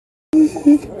Hey,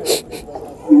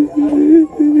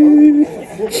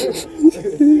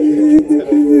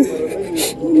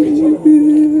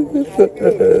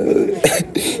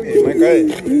 my guy.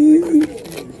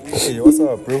 Hey, what's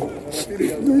up, bro?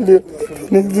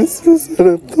 This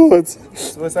suicidal thoughts.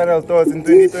 Suicidal thoughts in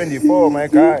 2024, my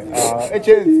guy. Hey,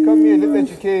 James, come here. Let's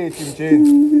educate him, James.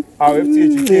 We have to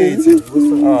educate him.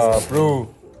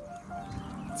 Bro.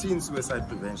 Teen suicide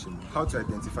prevention. How to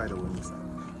identify the warning sign.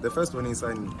 The first warning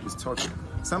sign is talking.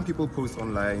 Some people post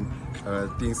online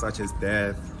things such as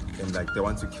death and like they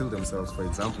want to kill themselves, for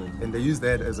example, and they use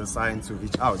that as a sign to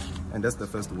reach out, and that's the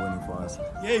first warning for us.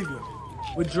 Behavior,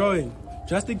 withdrawing,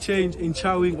 drastic change in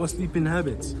chowing or sleeping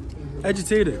habits.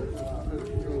 Agitated,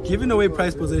 giving away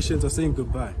prized possessions or saying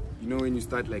goodbye. You know, when you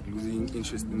start like losing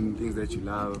interest in things that you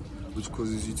love, which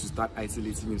causes you to start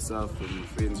isolating yourself from your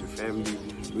friends, your family,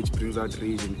 which brings out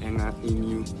rage and anger in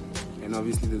you. And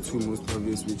obviously the two most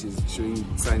obvious, which is showing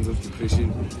signs of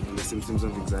depression and the symptoms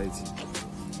of anxiety.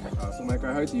 So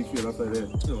Micah, how do you feel after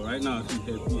that? So right now I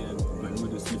feel happy and my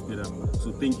mood is lifted up.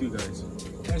 So thank you guys.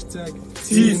 Hashtag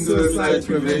Teen suicide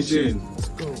prevention. Let's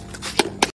go.